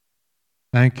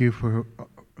Thank you for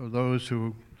those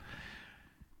who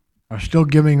are still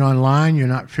giving online. You're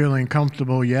not feeling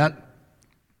comfortable yet,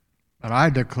 but I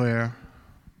declare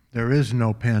there is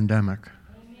no pandemic.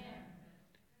 Amen.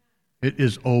 It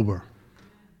is over.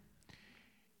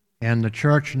 And the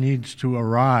church needs to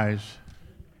arise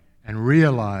and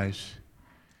realize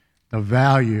the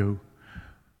value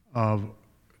of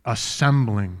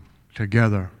assembling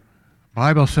together. The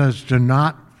Bible says, do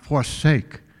not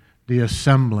forsake the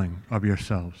assembling of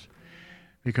yourselves,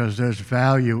 because there's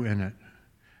value in it.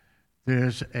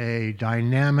 There's a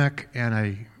dynamic and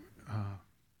a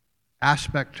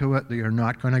aspect to it that you're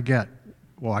not going to get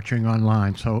watching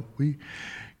online. So we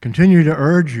continue to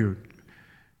urge you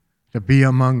to be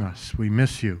among us. We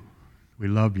miss you. We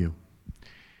love you.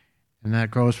 And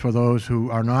that goes for those who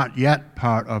are not yet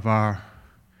part of our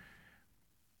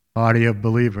body of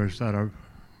believers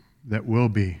that will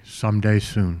be someday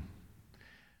soon.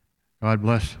 God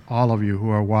bless all of you who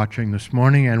are watching this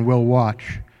morning and will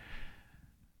watch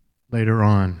later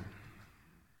on.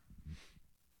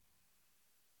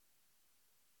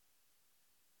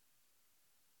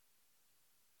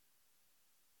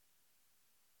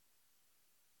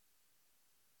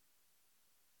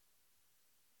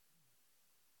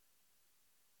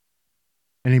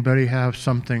 Anybody have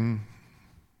something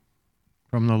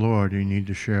from the Lord you need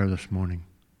to share this morning?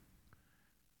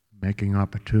 Making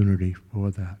opportunity for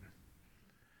that.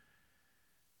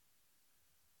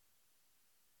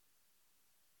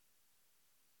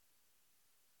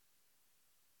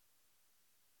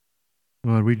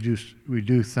 Lord, we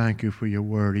do thank you for your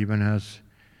word, even as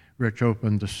Rich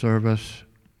opened the service.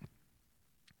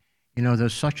 You know,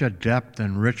 there's such a depth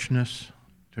and richness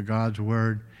to God's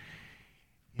word.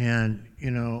 And, you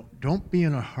know, don't be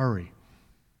in a hurry.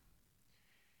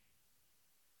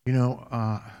 You know,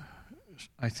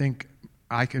 I think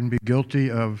I can be guilty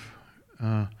of,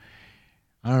 I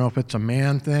don't know if it's a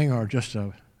man thing or just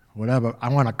a whatever. I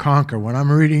want to conquer. When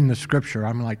I'm reading the scripture,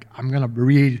 I'm like, I'm going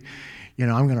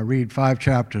to read 5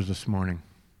 chapters this morning.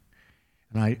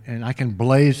 And I can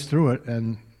blaze through it,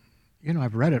 and, you know,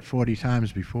 I've read it 40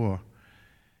 times before.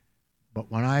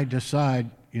 But when I decide,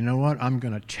 you know what, I'm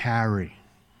going to tarry.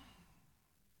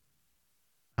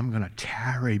 I'm going to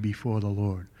tarry before the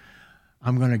Lord.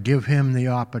 I'm going to give him the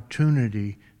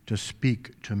opportunity to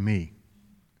speak to me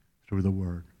through the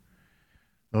word.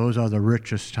 Those are the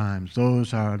richest times.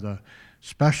 Those are the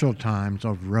special times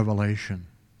of revelation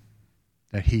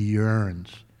that he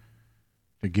yearns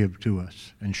to give to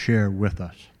us and share with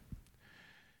us.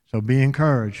 So be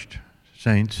encouraged,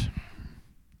 saints.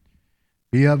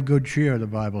 Be of good cheer, the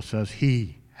Bible says.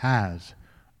 He has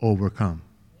overcome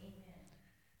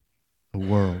the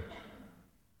world.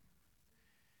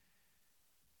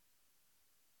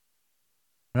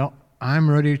 Well, I'm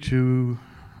ready to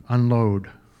unload.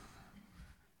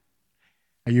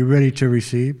 Are you ready to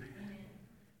receive?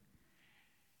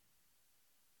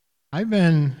 I've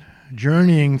been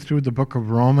journeying through the book of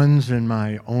Romans in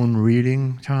my own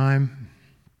reading time.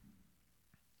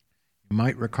 You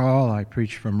might recall I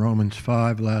preached from Romans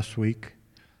 5 last week.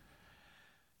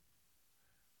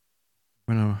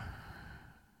 I'm going to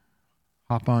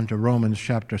hop on to Romans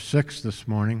chapter 6 this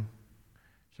morning,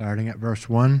 starting at verse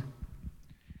 1.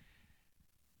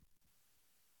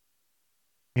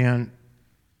 And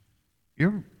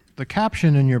the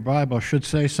caption in your Bible should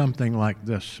say something like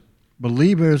this: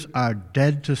 believers are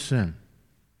dead to sin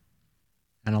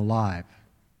and alive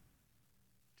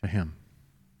to him,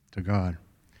 to God.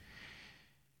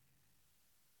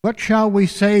 What shall we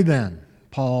say then?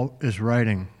 Paul is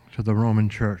writing to the Roman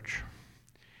church.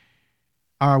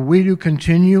 Are we to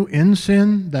continue in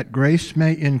sin that grace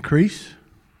may increase?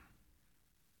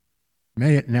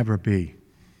 May it never be.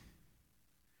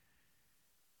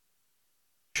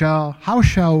 How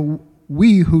shall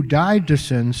we who died to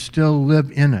sin still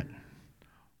live in it?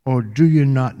 Or do you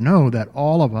not know that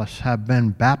all of us have been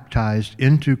baptized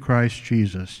into Christ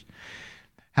Jesus,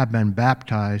 have been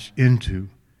baptized into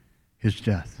his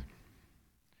death?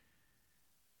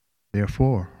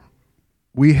 Therefore,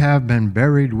 we have been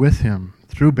buried with him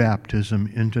through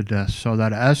baptism into death, so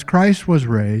that as Christ was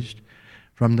raised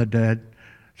from the dead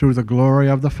through the glory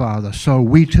of the Father, so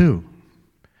we too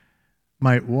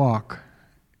might walk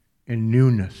in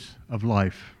newness of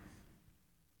life.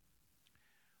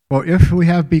 For if we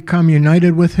have become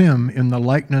united with him in the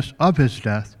likeness of his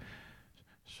death,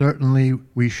 certainly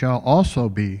we shall also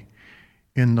be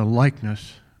in the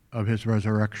likeness of his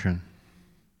resurrection.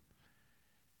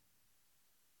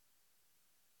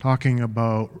 Talking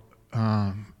about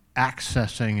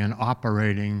accessing and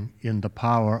operating in the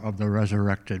power of the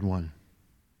resurrected one.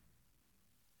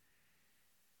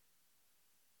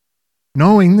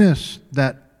 knowing this,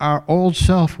 that our old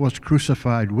self was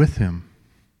crucified with him,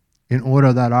 in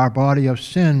order that our body of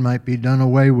sin might be done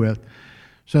away with,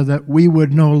 so that we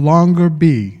would no longer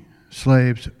be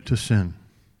slaves to sin.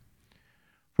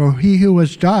 For he who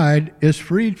has died is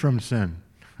freed from sin.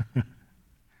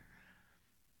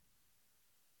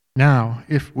 Now,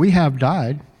 if we have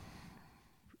died,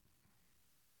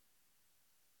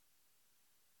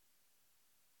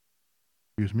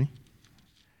 excuse me,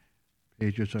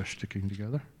 pages are sticking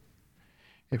together.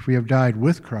 If we have died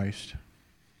with Christ,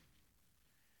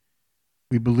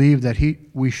 we believe that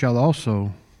we shall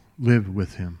also live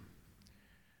with him,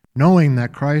 knowing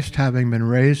that Christ, having been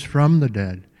raised from the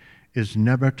dead, is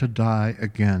never to die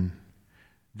again.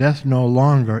 Death no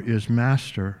longer is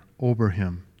master over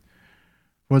him.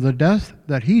 For the death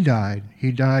that he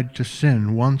died to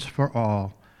sin once for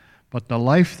all, but the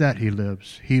life that he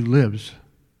lives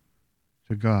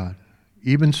to God.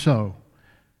 Even so,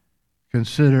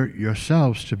 consider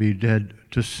yourselves to be dead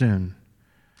to sin,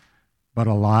 but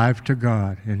alive to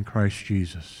God in Christ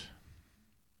Jesus.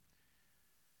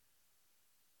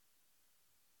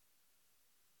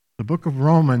 The book of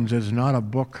Romans is not a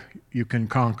book you can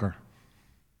conquer,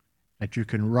 that you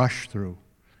can rush through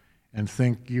and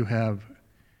think you have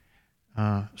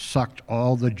sucked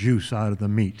all the juice out of the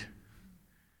meat.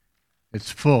 It's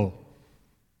full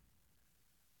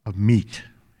of meat.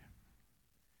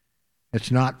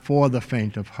 It's not for the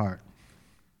faint of heart.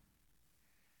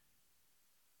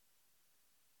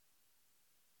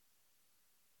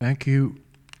 Thank you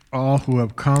all who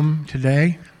have come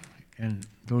today and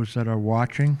those that are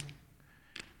watching.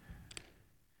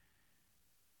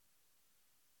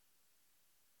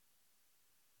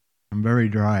 I'm very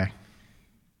dry.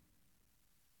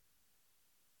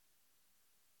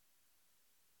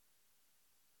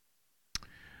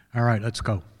 All right, let's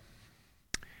go.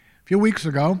 A few weeks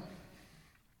ago,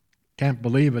 can't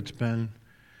believe it's been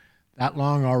that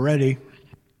long already,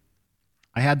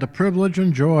 I had the privilege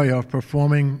and joy of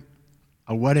performing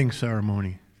a wedding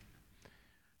ceremony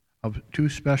of two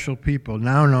special people,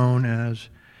 now known as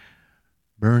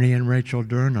Bernie and Rachel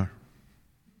Derner.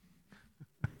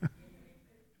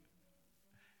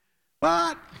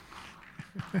 But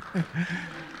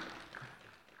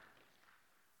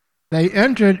they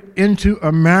entered into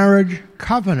a marriage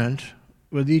covenant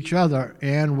with each other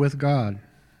and with God.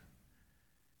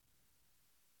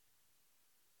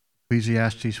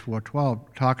 Ecclesiastes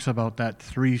 4:12 talks about that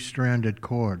three-stranded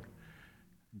cord,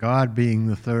 God being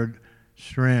the third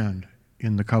strand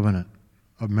in the covenant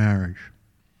of marriage.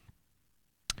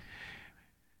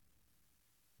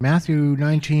 Matthew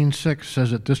 19:6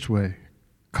 says it this way: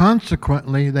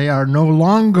 consequently, they are no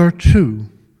longer two,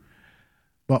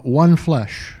 but one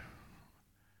flesh.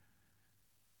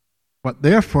 What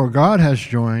therefore God has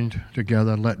joined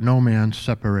together, let no man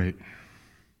separate.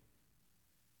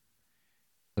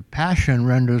 The Passion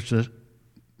renders it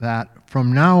that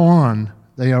from now on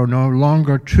they are no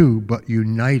longer two, but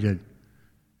united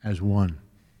as one.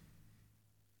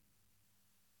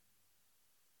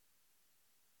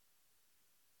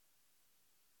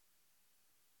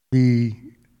 The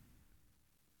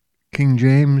King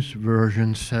James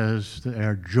Version says they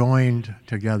are joined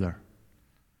together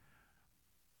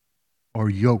or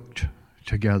yoked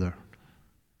together.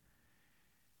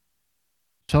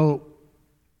 So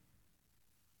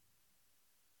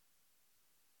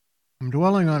I'm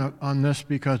dwelling on this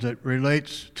because it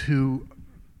relates to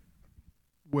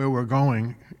where we're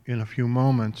going in a few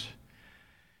moments.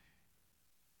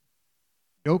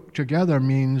 Yoked together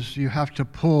means you have to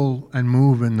pull and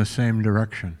move in the same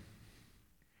direction,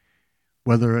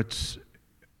 whether it's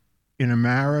in a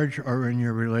marriage or in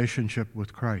your relationship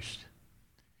with Christ.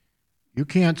 You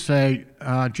can't say,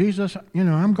 Jesus,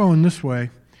 I'm going this way.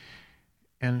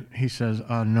 And he says,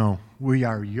 no, we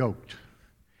are yoked.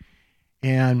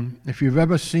 And if you've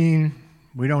ever seen,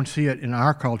 we don't see it in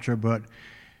our culture, but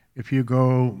if you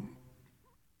go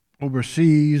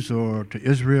overseas or to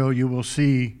Israel, you will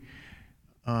see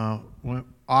when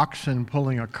oxen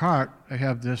pulling a cart, they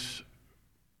have this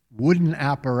wooden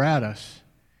apparatus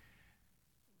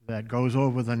that goes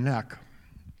over the neck.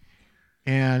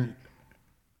 And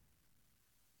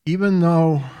even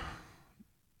though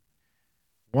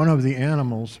one of the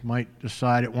animals might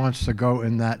decide it wants to go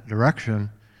in that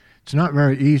direction, it's not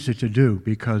very easy to do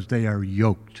because they are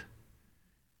yoked.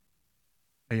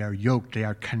 They are yoked, they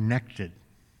are connected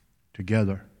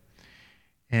together.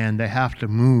 And they have to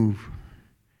move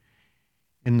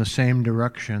in the same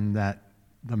direction that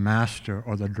the master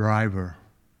or the driver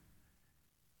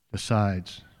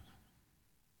decides.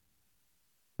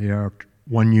 They are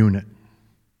one unit.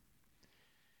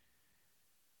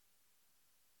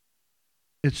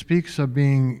 It speaks of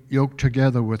being yoked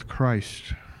together with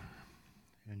Christ.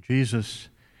 And Jesus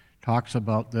talks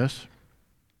about this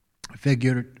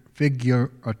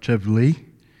figuratively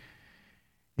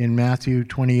in Matthew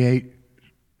 28,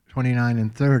 29,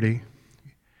 and 30,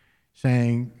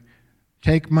 saying,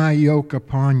 "Take my yoke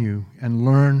upon you and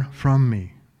learn from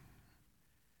me."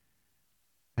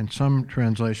 And some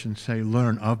translations say,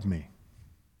 "Learn of me.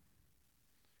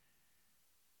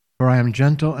 For I am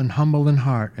gentle and humble in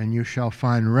heart, and you shall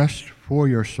find rest for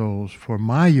your souls. For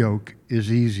my yoke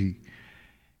is easy,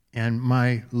 and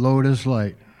my load is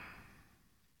light."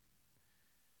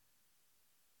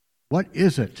 What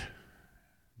is it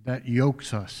that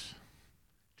yokes us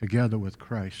together with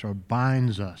Christ, or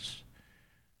binds us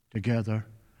together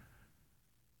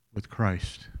with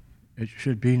Christ? It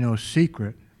should be no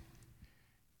secret.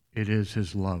 It is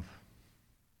His love.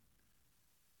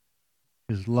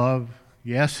 His love,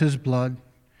 yes, His blood,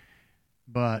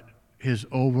 but His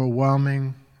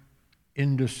overwhelming,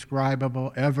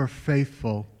 indescribable, ever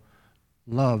faithful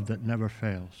love that never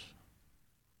fails.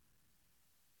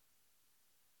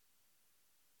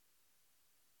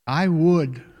 I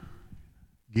would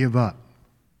give up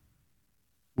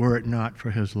were it not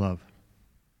for His love.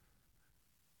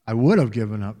 I would have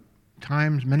given up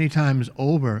many times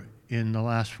over in the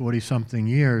last 40-something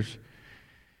years,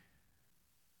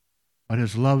 but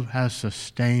His love has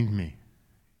sustained me.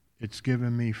 It's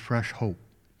given me fresh hope.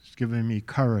 It's given me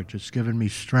courage. It's given me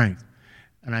strength.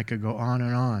 And I could go on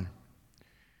and on.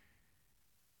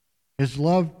 His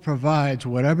love provides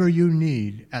whatever you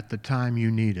need at the time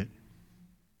you need it.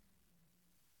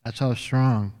 That's how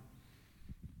strong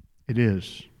it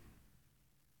is.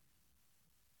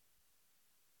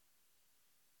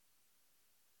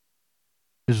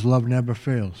 His love never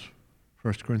fails.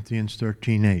 1 Corinthians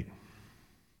 13:8.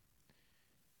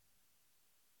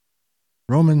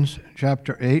 Romans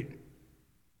chapter 8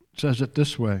 says it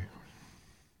this way,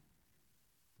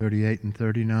 38 and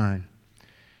 39.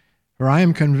 "For I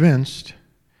am convinced,"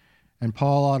 and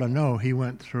Paul ought to know he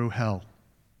went through hell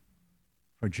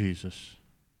for Jesus.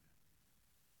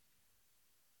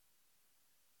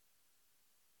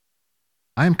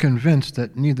 "I am convinced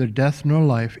that neither death nor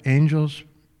life, angels,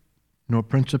 nor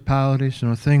principalities,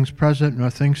 nor things present, nor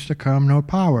things to come, nor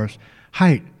powers,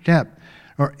 height, depth,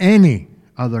 or any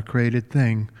other created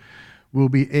thing will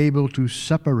be able to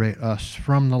separate us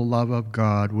from the love of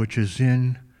God which is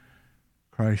in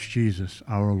Christ Jesus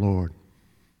our Lord."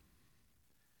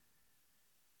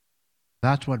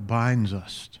 That's what binds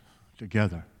us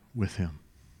together with Him.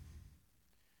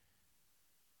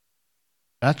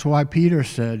 That's why Peter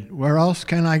said, "Where else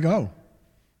can I go?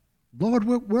 Lord,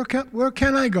 where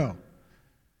can I go?"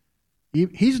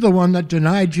 He's the one that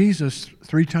denied Jesus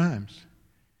 3 times.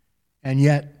 And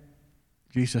yet,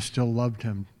 Jesus still loved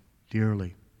him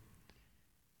dearly.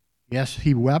 Yes,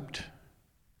 he wept,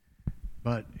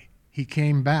 but he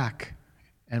came back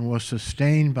and was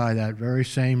sustained by that very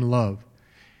same love.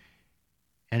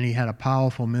 And he had a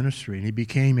powerful ministry, and he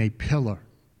became a pillar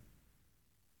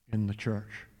in the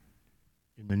church,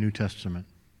 in the New Testament.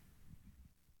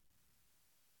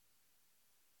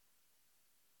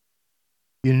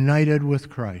 United with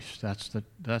Christ.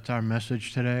 That's our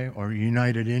message today, or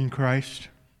united in Christ,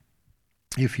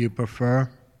 if you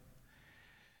prefer.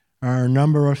 There are a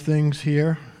number of things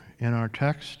here in our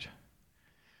text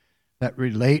that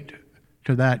relate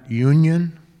to that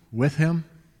union with Him.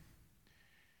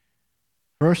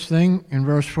 First thing, in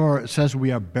verse 4, it says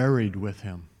we are buried with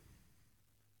Him.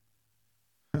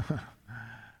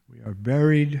 We are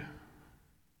buried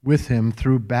with Him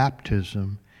through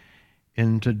baptism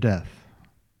into death,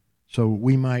 so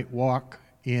we might walk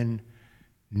in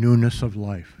newness of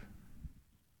life.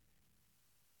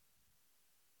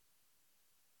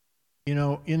 You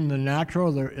know, in the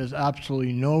natural, there is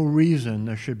absolutely no reason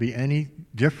there should be any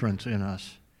difference in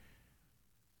us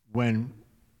when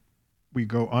we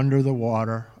go under the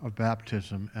water of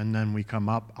baptism and then we come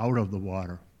up out of the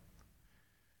water.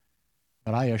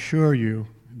 But I assure you,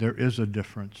 there is a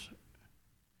difference.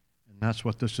 And that's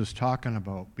what this is talking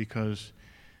about, because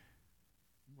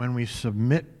when we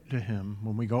submit to Him,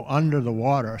 when we go under the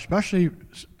water, especially,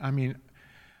 I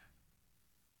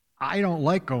don't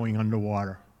like going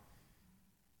underwater.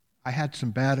 I had some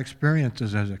bad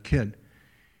experiences as a kid.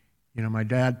 You know, my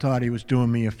dad thought he was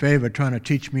doing me a favor trying to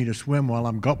teach me to swim while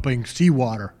I'm gulping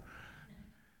seawater.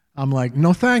 I'm like,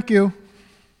 no thank you.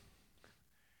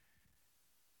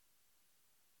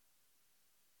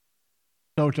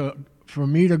 So for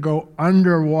me to go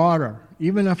underwater,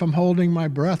 even if I'm holding my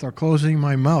breath or closing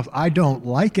my mouth, I don't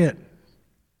like it.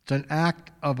 It's an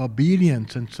act of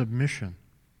obedience and submission.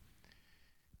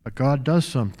 But God does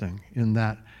something in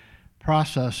that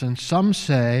process, and some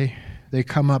say you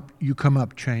come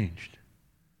up changed.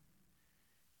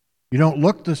 You don't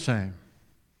look the same.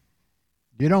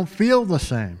 You don't feel the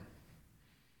same.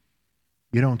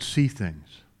 You don't see things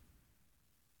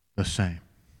the same.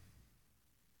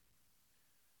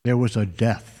 There was a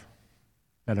death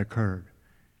that occurred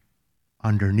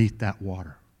underneath that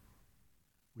water.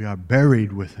 We are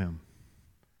buried with him.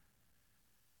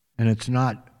 And it's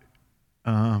not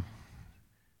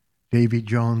Davy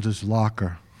Jones's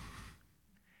locker,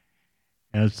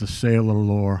 as the sailor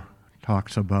lore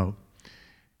talks about.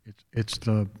 It's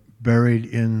the buried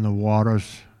in the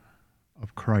waters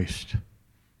of Christ.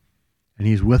 And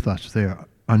he's with us there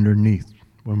underneath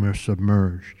when we're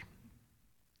submerged.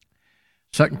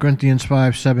 2 Corinthians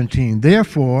 5:17.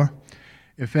 Therefore,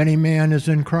 if any man is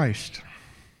in Christ,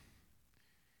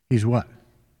 he's what?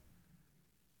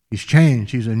 He's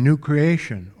changed. He's a new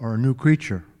creation or a new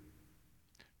creature.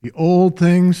 The old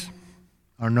things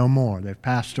are no more. They've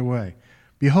passed away.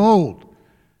 Behold,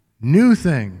 new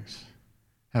things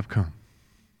have come.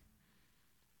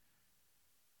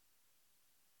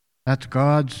 That's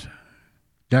God's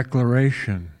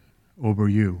declaration over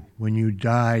you when you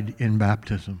died in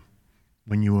baptism,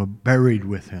 when you were buried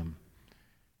with him,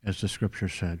 as the scripture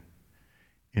said,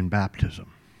 in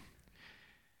baptism.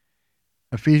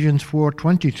 Ephesians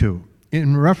 4:22.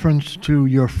 In reference to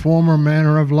your former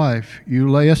manner of life, you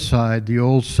lay aside the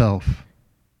old self.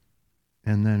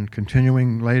 And then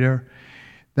continuing later,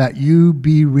 that you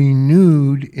be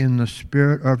renewed in the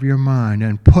spirit of your mind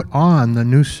and put on the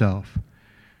new self,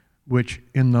 which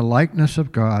in the likeness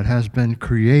of God has been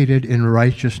created in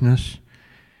righteousness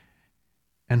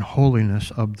and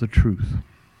holiness of the truth.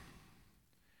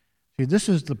 See, this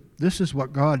is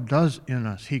what God does in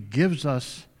us. He gives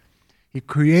us, he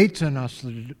creates in us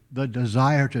the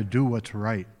desire to do what's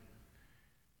right.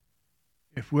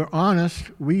 If we're honest,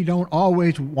 we don't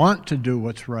always want to do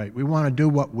what's right. We want to do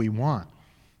what we want.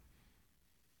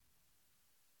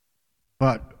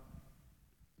 But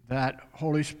that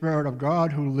Holy Spirit of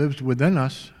God who lives within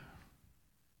us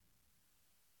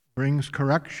brings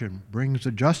correction, brings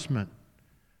adjustment,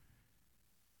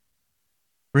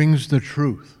 brings the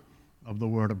truth of the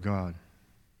Word of God,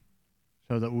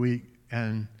 so that we,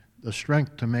 and the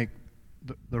strength to make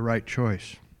the right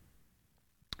choice.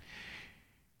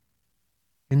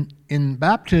 In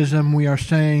baptism, we are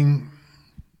saying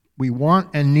we want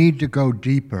and need to go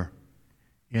deeper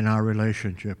in our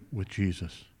relationship with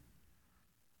Jesus.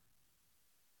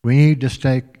 We need to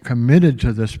stay committed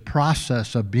to this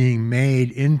process of being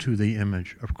made into the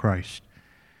image of Christ,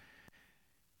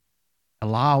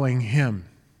 allowing him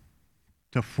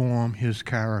to form his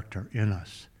character in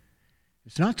us.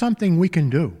 It's not something we can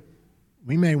do.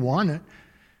 We may want it,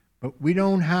 but we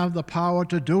don't have the power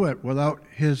to do it without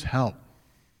his help.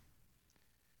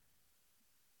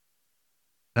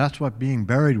 That's what being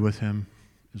buried with him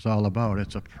is all about.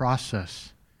 It's a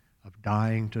process of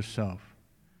dying to self.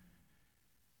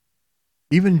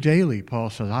 Even daily, Paul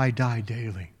says, I die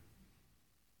daily.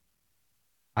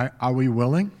 Are we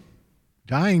willing?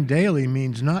 Dying daily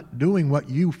means not doing what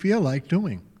you feel like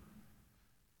doing.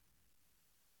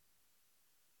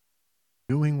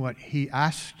 Doing what he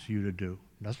asks you to do.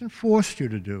 Doesn't force you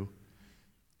to do.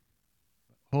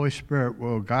 The Holy Spirit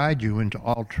will guide you into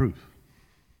all truth.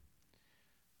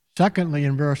 Secondly,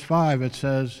 in verse 5, it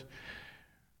says,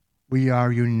 we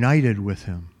are united with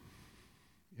him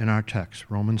in our text,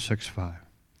 Romans 6:5.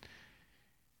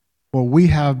 For we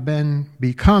have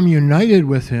become united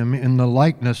with him in the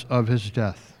likeness of his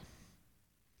death.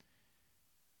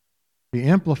 The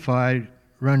Amplified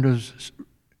renders,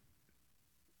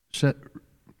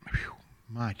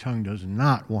 my tongue does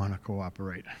not want to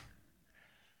cooperate.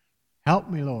 Help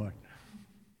me, Lord.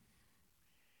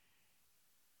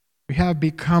 We have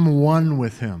become one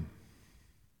with him.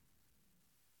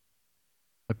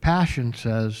 The Passion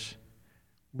says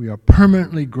we are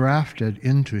permanently grafted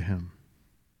into him.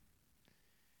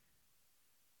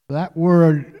 That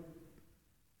word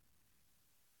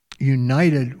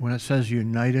united, when it says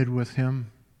united with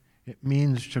him, it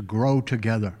means to grow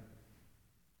together.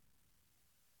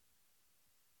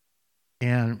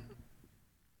 And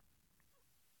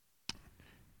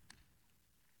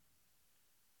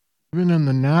even in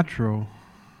the natural,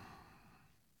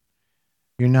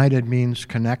 united means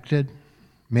connected,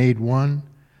 made one,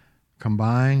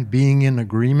 combined, being in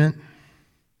agreement.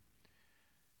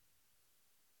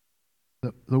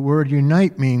 The word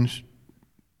unite means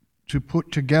to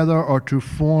put together or to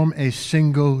form a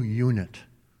single unit,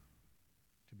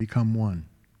 to become one.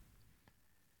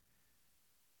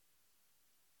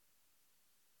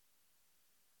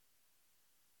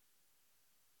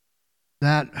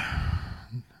 That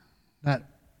That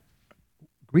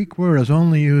Greek word is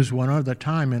only used one other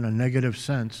time in a negative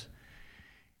sense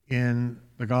in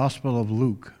the Gospel of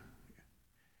Luke,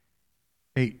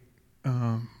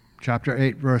 chapter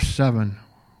 8, verse 7,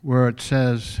 where it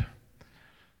says,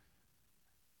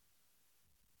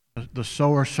 the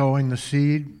sower sowing the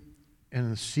seed,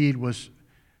 and the seed was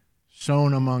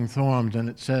sown among thorns, and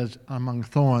it says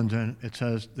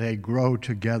they grow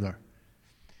together.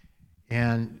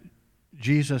 And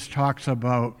Jesus talks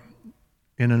about,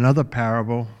 in another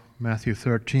parable, Matthew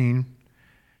 13,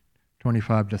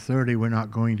 25 to 30, we're not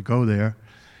going to go there,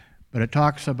 but it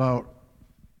talks about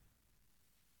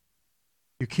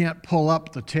you can't pull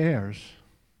up the tares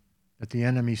that the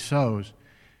enemy sows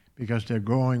because they're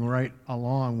growing right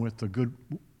along with the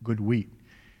good wheat.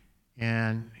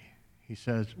 And he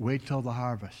says, wait till the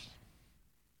harvest.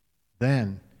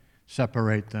 Then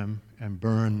separate them and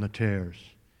burn the tares.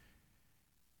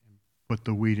 Put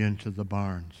the wheat into the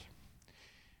barns.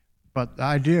 But the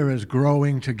idea is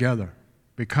growing together,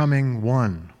 becoming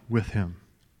one with him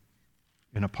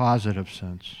in a positive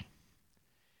sense.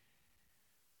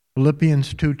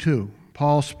 Philippians 2:2,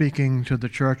 Paul speaking to the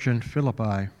church in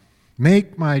Philippi,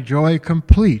 make my joy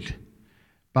complete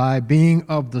by being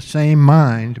of the same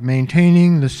mind,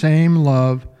 maintaining the same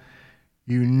love,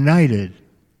 united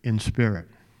in spirit,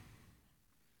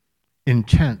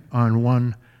 intent on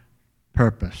one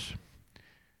purpose.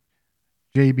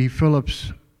 J.B.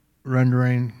 Phillips'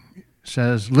 rendering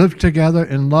says, live together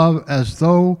in love as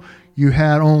though you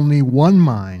had only one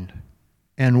mind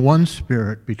and one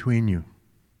spirit between you.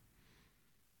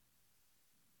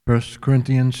 1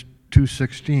 Corinthians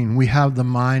 2:16, we have the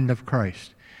mind of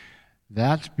Christ.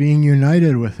 That's being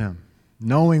united with him,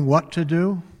 knowing what to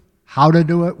do, how to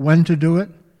do it, when to do it,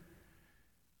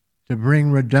 to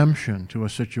bring redemption to a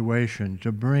situation,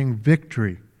 to bring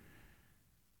victory,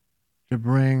 to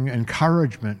bring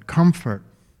encouragement, comfort,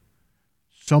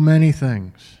 so many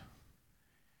things.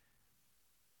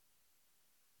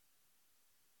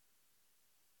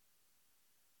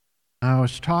 I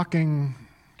was talking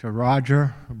to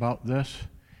Roger about this.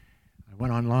 I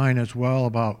went online as well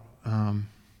about,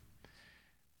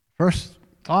 first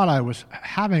thought I was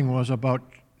having was about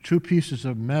two pieces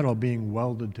of metal being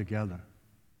welded together.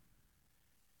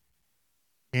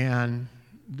 And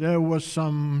there was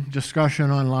some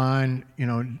discussion online,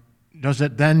 does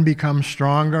it then become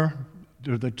stronger?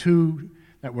 Do the two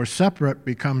that were separate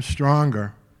become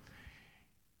stronger?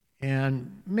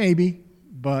 And maybe,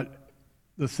 but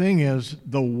the thing is,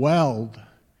 the weld,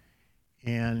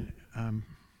 and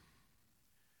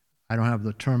I don't have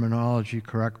the terminology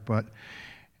correct, but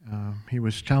he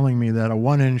was telling me that a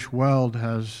 1-inch weld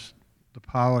has the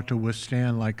power to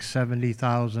withstand like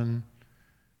 70,000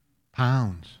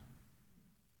 pounds.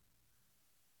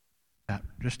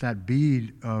 Just that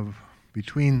bead of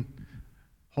between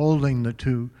holding the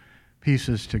two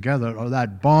pieces together, or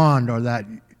that bond, or that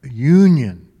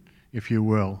union, if you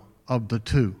will, of the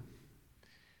two.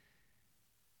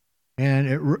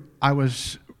 And I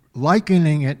was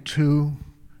likening it to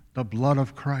the blood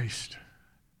of Christ,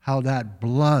 how that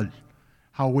blood,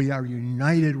 how we are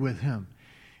united with him.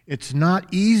 It's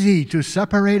not easy to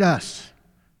separate us.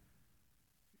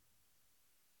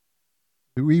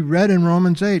 We read in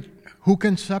Romans 8, who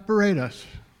can separate us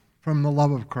from the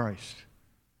love of Christ?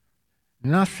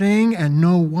 Nothing and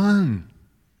no one.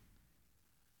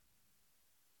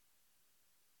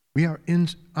 We are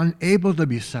unable to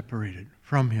be separated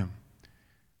from him.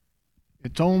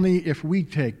 It's only if we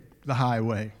take the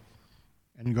highway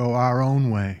and go our own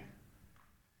way,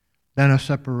 then a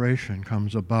separation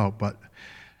comes about, but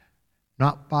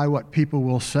not by what people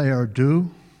will say or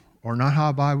do, or not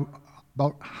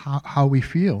about how we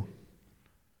feel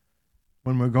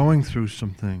when we're going through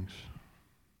some things.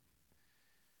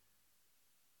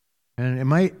 And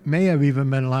it may have even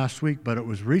been last week, but it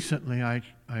was recently. I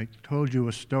told you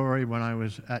a story when I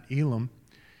was at Elam,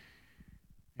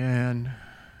 and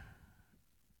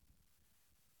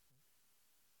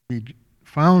the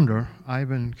founder,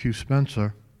 Ivan Q.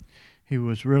 Spencer, he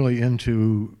was really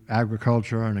into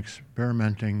agriculture and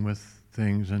experimenting with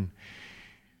things. And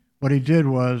what he did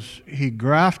was he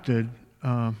grafted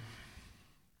on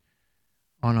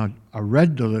a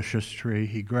red delicious tree,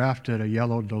 he grafted a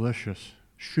yellow delicious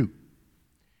shoot.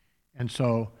 And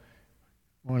so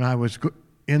when I was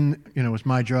it was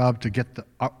my job to get the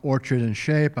orchard in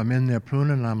shape. I'm in there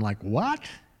pruning, and I'm like, what?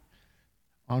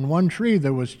 On one tree,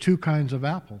 there was 2 kinds of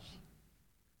apples,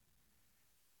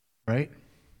 right?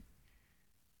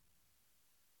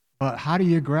 But how do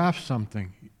you graft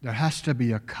something? There has to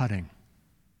be a cutting.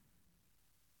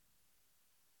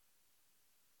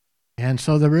 And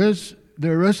so there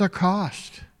is a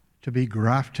cost to be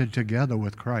grafted together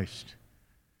with Christ.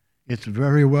 It's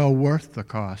very well worth the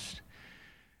cost.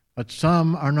 But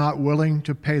some are not willing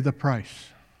to pay the price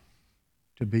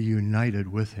to be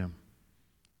united with him.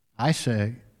 I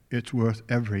say it's worth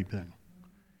everything.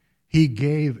 He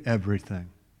gave everything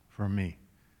for me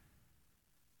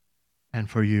and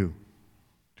for you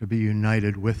to be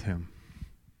united with him,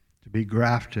 to be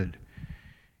grafted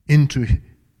into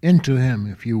him,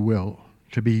 if you will,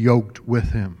 to be yoked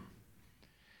with him.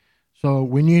 So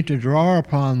we need to draw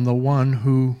upon the one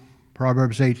who,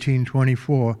 Proverbs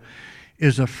 18:24,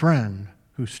 is a friend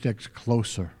who sticks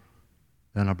closer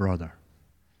than a brother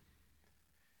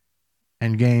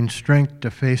and gains strength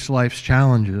to face life's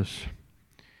challenges.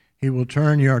 He will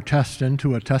turn your test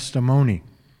into a testimony.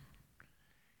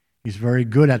 He's very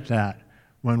good at that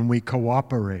when we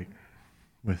cooperate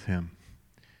with him,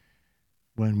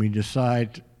 when we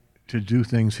decide to do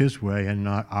things his way and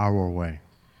not our way.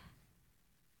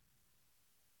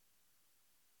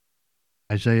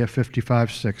 Isaiah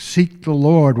 55:6, seek the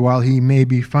Lord while he may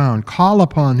be found. Call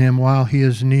upon him while he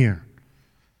is near.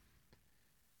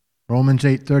 Romans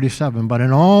 8:37, but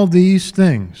in all these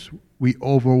things we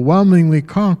overwhelmingly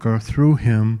conquer through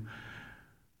him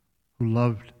who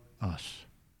loved us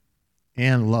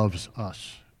and loves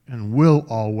us and will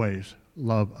always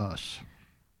love us.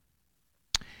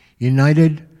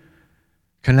 United,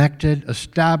 connected,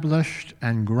 established,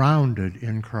 and grounded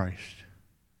in Christ.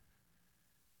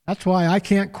 That's why I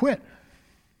can't quit.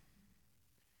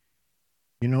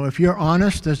 You know, if you're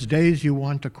honest, there's days you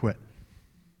want to quit.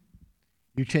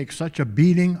 You take such a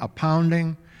beating, a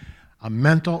pounding, a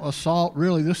mental assault.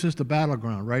 Really, this is the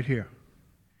battleground right here.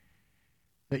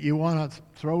 That you want to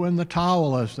throw in the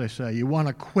towel, as they say. You want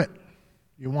to quit.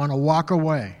 You want to walk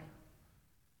away.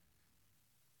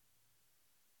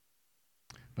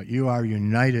 But you are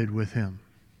united with him.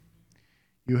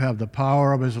 You have the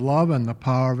power of his love and the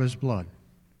power of his blood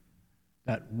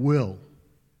that will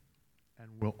and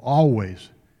will always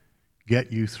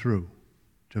get you through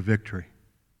to victory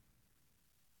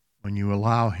when you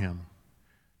allow him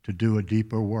to do a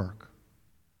deeper work,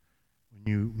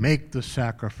 when you make the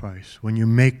sacrifice, when you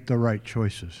make the right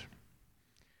choices.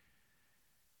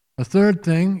 The third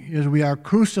thing is we are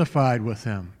crucified with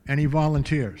him. Any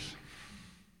volunteers?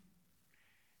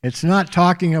 It's not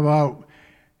talking about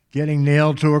getting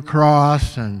nailed to a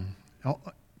cross,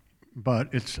 but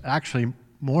it's actually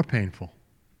more painful.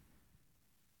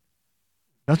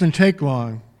 It doesn't take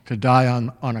long to die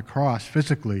on a cross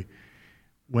physically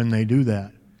when they do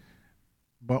that.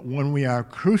 But when we are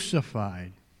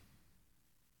crucified,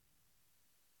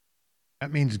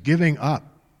 that means giving up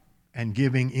and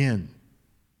giving in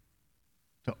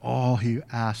to all he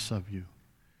asks of you,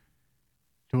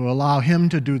 to allow him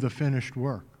to do the finished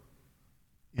work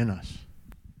in us.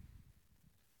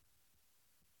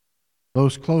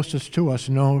 Those closest to us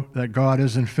know that God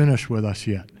isn't finished with us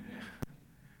yet.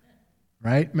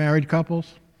 Right, married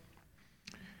couples?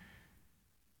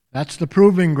 That's the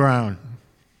proving ground.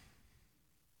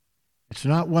 It's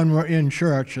not when we're in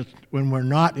church, it's when we're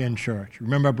not in church.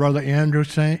 Remember Brother Andrew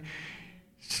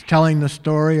telling the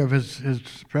story of his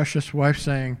precious wife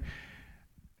saying,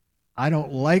 I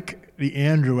don't like the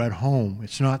Andrew at home.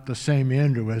 It's not the same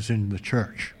Andrew as in the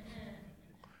church.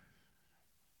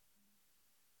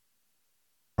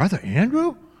 Brother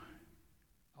Andrew?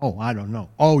 Oh, I don't know.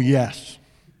 Oh, yes.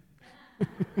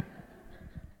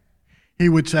 He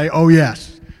would say, oh,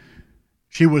 yes.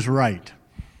 She was right.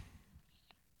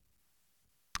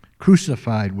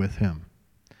 Crucified with him.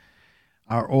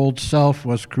 Our old self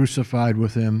was crucified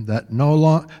with him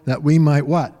that we might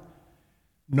what?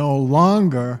 No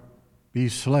longer be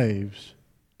slaves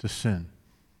to sin.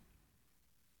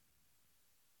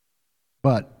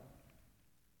 But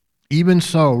even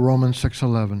so, Romans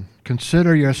 6:11,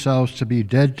 consider yourselves to be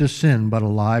dead to sin, but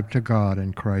alive to God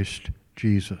in Christ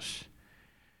Jesus.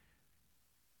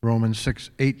 Romans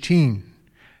 6:18,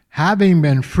 having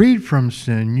been freed from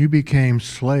sin, you became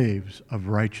slaves of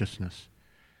righteousness.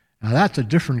 Now that's a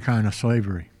different kind of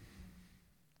slavery.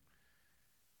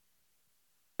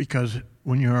 Because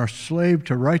when you're a slave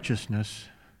to righteousness,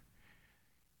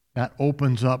 that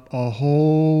opens up a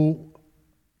whole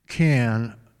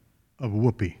can of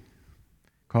whoopee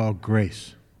called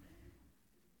grace.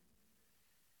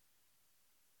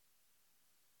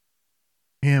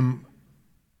 Him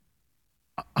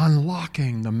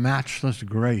unlocking the matchless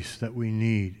grace that we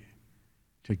need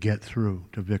to get through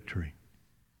to victory.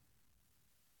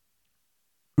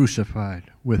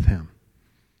 Crucified with him.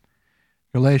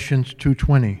 Galatians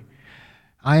 2:20.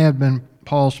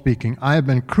 Paul speaking, I have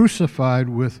been crucified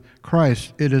with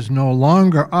Christ. It is no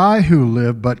longer I who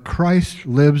live, but Christ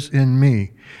lives in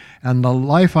me. And the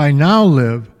life I now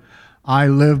live, I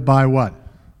live by what?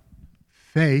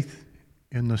 Faith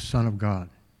in the Son of God,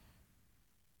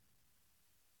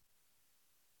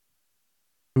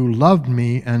 who loved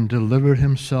me and delivered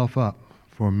himself up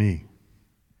for me.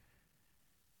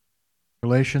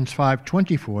 Galatians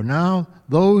 5:24. Now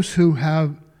those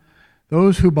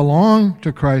who belong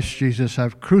to Christ Jesus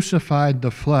have crucified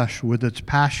the flesh with its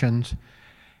passions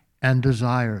and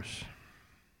desires.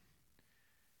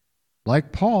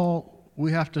 Like Paul,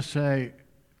 we have to say,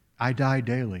 I die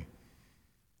daily.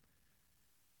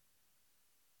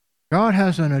 God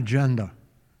has an agenda.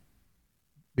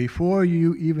 Before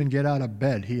you even get out of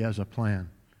bed, he has a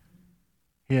plan.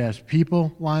 He has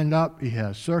people lined up. He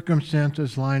has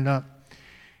circumstances lined up.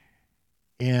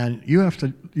 And you have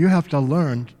to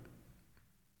learn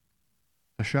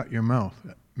to shut your mouth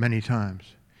many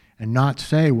times and not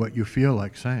say what you feel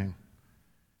like saying,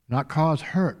 not cause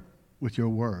hurt with your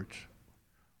words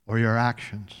or your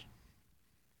actions.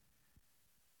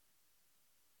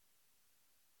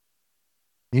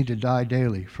 Need to die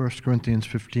daily, 1 Corinthians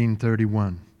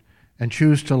 15:31, and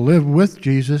choose to live with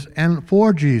Jesus and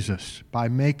for Jesus by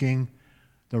making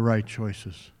the right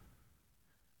choices.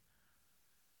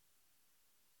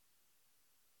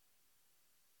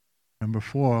 Number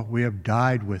 4, we have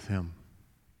died with him.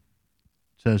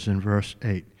 It says in verse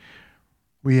 8,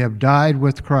 we have died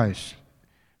with Christ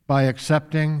by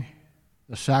accepting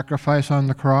the sacrifice on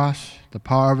the cross, the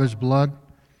power of his blood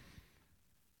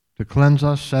to cleanse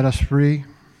us, set us free,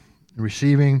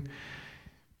 receiving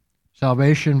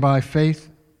salvation by faith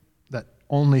that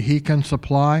only he can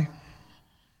supply.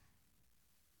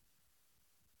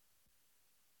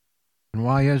 And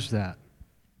why is that?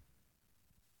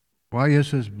 Why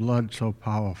is his blood so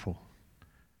powerful?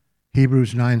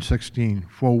 Hebrews 9:16.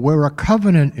 For where a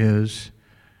covenant is,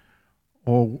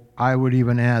 or I would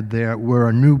even add there, where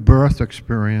a new birth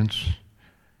experience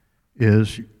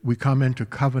is, we come into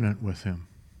covenant with him.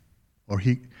 Or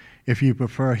he, if you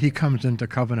prefer, he comes into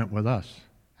covenant with us.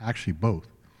 Actually, both.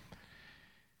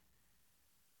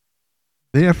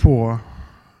 Therefore,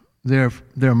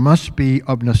 there must be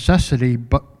of necessity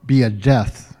be a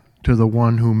death to the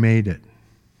one who made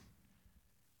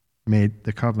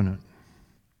the covenant.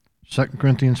 2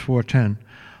 Corinthians 4:10.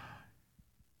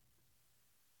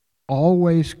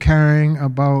 Always carrying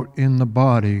about in the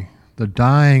body the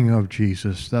dying of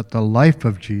Jesus, that the life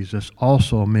of Jesus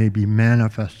also may be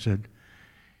manifested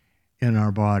in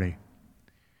our body.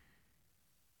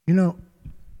 You know,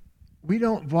 we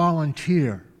don't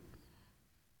volunteer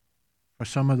for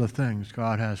some of the things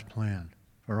God has planned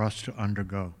for us to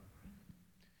undergo.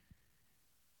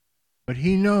 But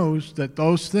he knows that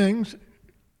those things,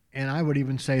 and I would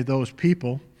even say those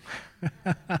people,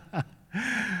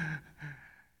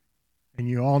 and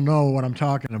you all know what I'm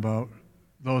talking about,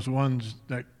 those ones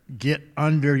that get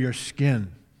under your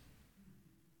skin.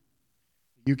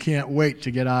 You can't wait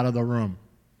to get out of the room.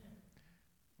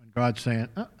 When God's saying,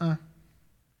 you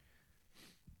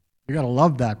got to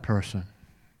love that person.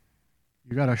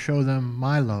 You got to show them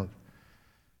my love.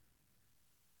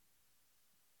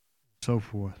 So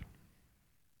forth.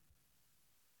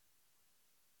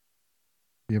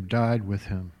 We have died with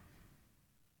him.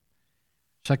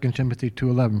 2 Timothy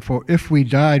 2:11. For if we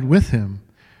died with him,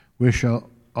 we shall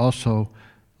also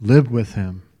live with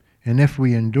him. And if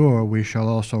we endure, we shall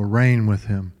also reign with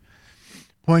him.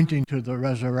 Pointing to the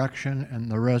resurrection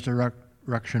and the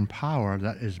resurrection power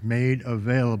that is made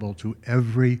available to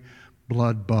every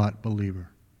blood-bought believer.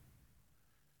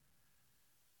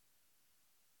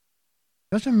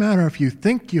 Doesn't matter if you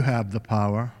think you have the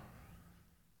power.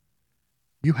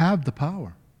 You have the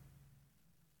power.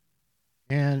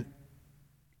 And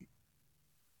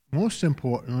most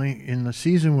importantly, in the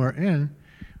season we're in,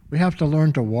 we have to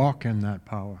learn to walk in that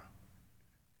power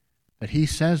that he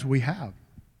says we have.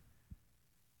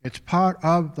 It's part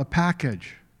of the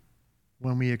package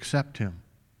when we accept him.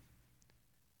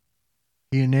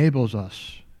 He enables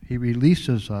us. He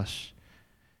releases us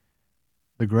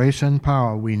the grace and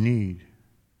power we need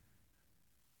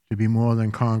to be more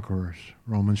than conquerors,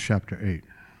 Romans chapter 8.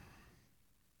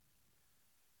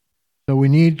 So we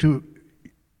need,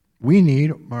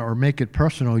 or make it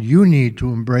personal, you need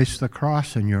to embrace the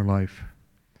cross in your life.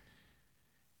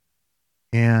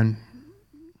 And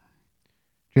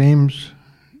James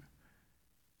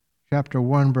chapter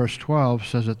 1, verse 12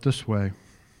 says it this way.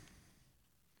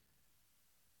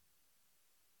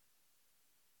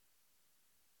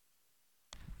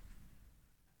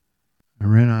 I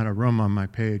ran out of room on my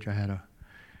page. I had to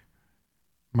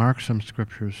mark some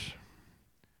scriptures.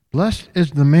 Blessed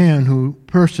is the man who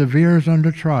perseveres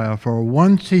under trial, for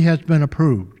once he has been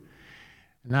approved.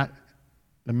 And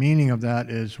the meaning of that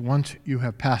is once you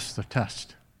have passed the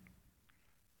test,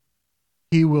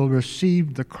 he will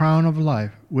receive the crown of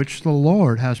life which the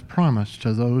Lord has promised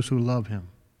to those who love him.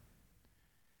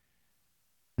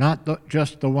 Not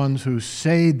just the ones who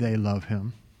say they love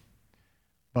him,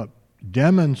 but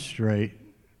demonstrate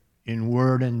in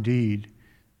word and deed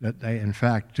that they in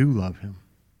fact do love him.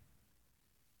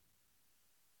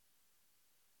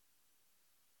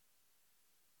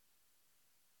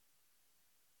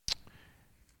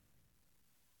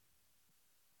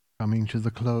 Coming to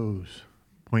the close,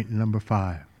 point number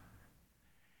 5.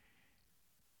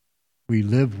 We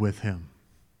live with him.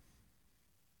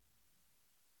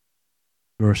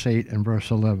 Verse 8 and verse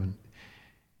 11.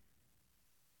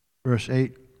 Verse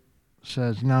 8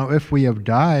 says, "Now if we have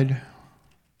died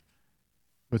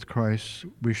with Christ,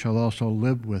 we shall also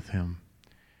live with him.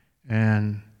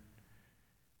 And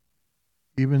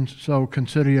even so,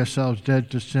 consider yourselves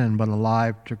dead to sin, but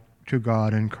alive to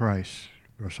God in Christ."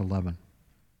 Verse 11.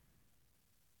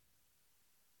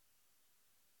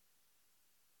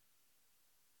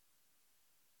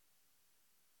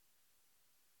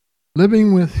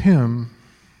 Living with him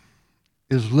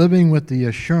is living with the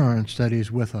assurance that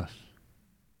he's with us.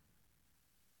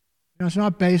 You know, it's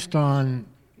not based on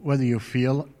whether you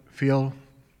feel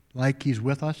like he's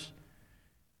with us,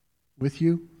 with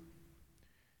you.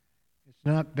 It's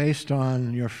not based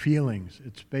on your feelings.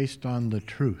 It's based on the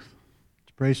truth.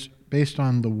 It's based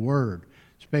on the Word.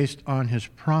 It's based on his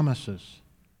promises,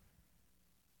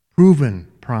 proven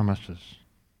promises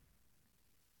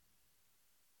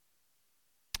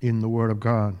in the Word of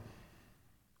God.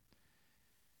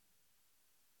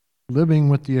 Living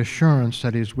with the assurance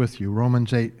that he's with you.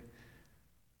 Romans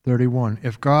 8:31.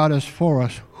 If God is for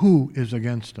us, who is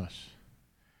against us?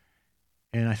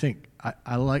 And I think,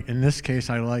 I like, in this case,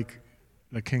 I like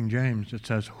the King James. It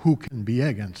says, who can be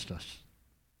against us?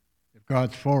 If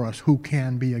God's for us, who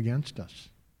can be against us?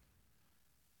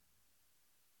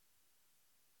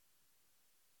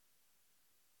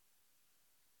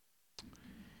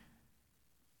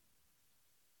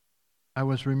 I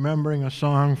was remembering a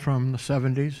song from the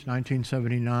 70s,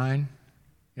 1979,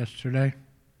 yesterday.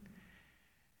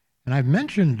 And I've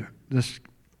mentioned this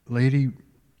lady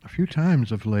a few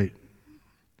times of late.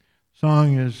 The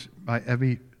song is by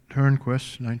Evie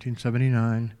Turnquist,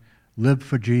 1979, "Live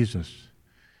for Jesus."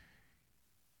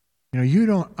 You know, you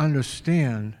don't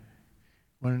understand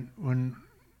when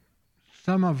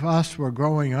some of us were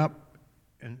growing up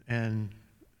and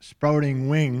sprouting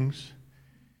wings,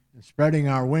 and spreading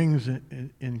our wings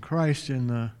in Christ in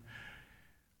the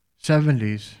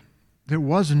 70s, there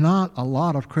was not a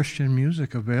lot of Christian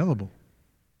music available.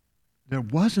 There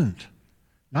wasn't.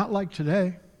 Not like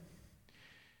today.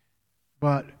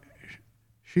 But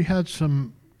she had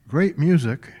some great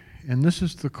music, and this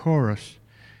is the chorus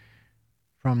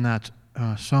from that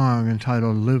song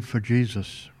entitled "Live for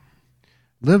Jesus."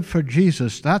 Live for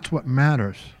Jesus, that's what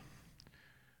matters.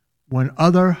 When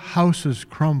other houses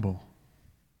crumble,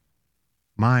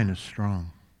 mine is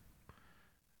strong.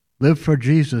 Live for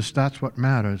Jesus, that's what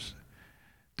matters.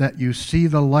 That you see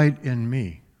the light in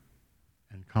me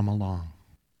and come along.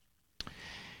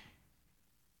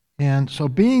 And so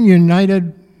being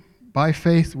united by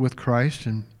faith with Christ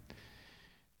and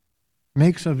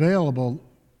makes available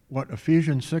what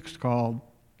Ephesians 6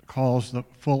 calls the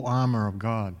full armor of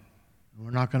God. We're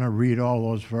not going to read all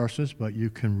those verses, but you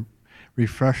can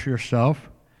refresh yourself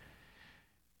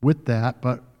with that.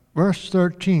 But verse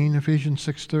 13, Ephesians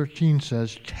 6:13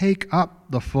 says, "Take up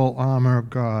the full armor of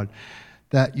God,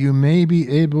 that you may be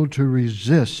able to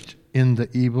resist in the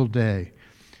evil day.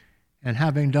 And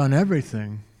having done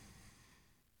everything,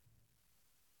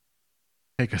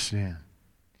 take a stand."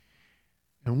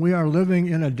 And we are living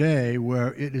in a day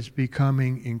where it is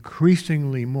becoming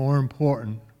increasingly more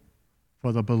important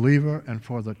for the believer and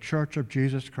for the Church of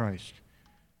Jesus Christ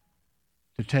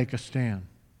to take a stand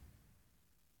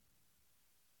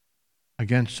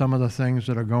against some of the things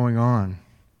that are going on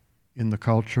in the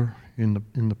culture, in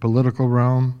the political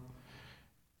realm,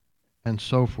 and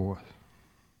so forth.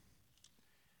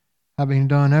 Having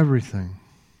done everything,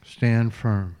 stand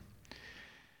firm.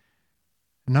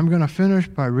 And I'm going to finish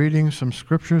by reading some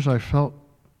scriptures I felt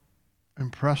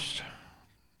impressed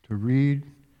to read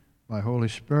by Holy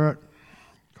Spirit.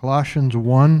 Colossians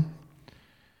 1,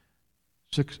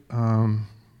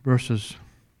 verses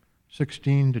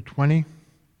 16 to 20.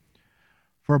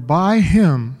 "For by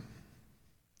him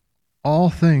all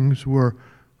things were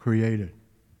created,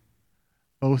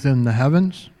 both in the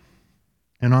heavens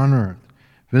and on earth,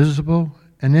 visible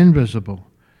and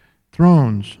invisible,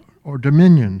 thrones or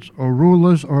dominions or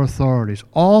rulers or authorities.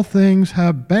 All things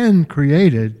have been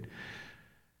created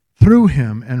through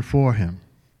him and for him.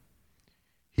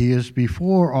 He is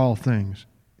before all things.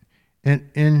 And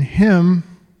in him,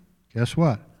 guess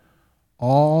what?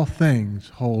 All things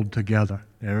hold together.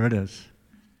 There it is.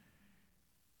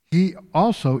 He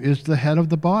also is the head of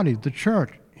the body, the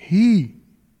church. He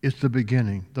is the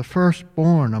beginning, the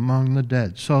firstborn among the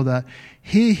dead, so that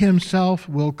he himself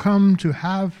will come to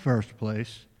have first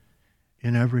place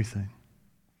in everything.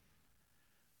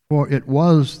 For it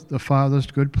was the Father's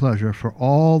good pleasure for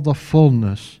all the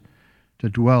fullness to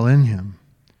dwell in him,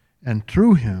 and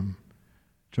through him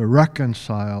to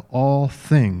reconcile all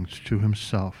things to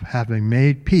himself, having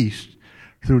made peace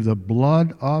through the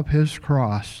blood of his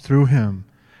cross. Through him,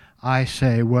 I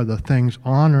say, whether things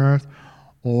on earth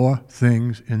or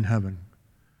things in heaven.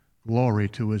 Glory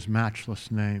to his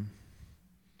matchless name.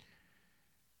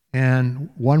 And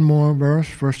one more verse,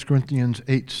 1 Corinthians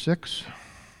 8:6.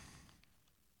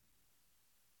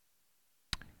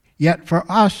 Yet for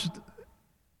us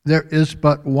there is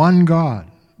but one God,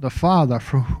 the Father,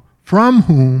 from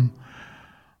whom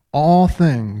all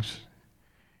things,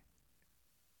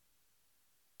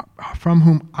 from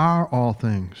whom are all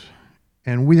things,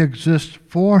 and we exist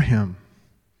for him,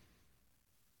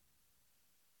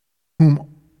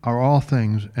 whom are all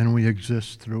things, and we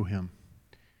exist through him.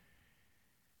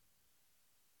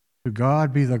 To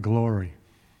God be the glory.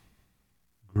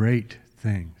 Great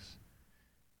things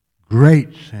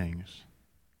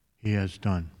he has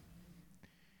done.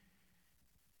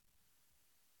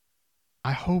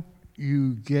 I hope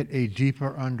you get a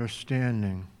deeper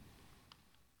understanding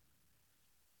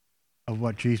of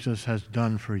what Jesus has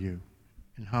done for you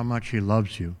and how much he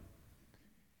loves you.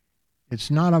 It's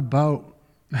not about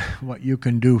what you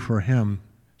can do for him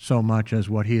so much as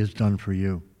what he has done for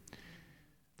you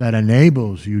that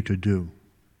enables you to do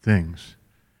things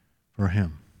for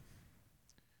him.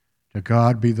 To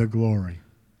God be the glory.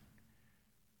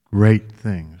 Great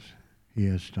things he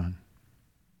has done.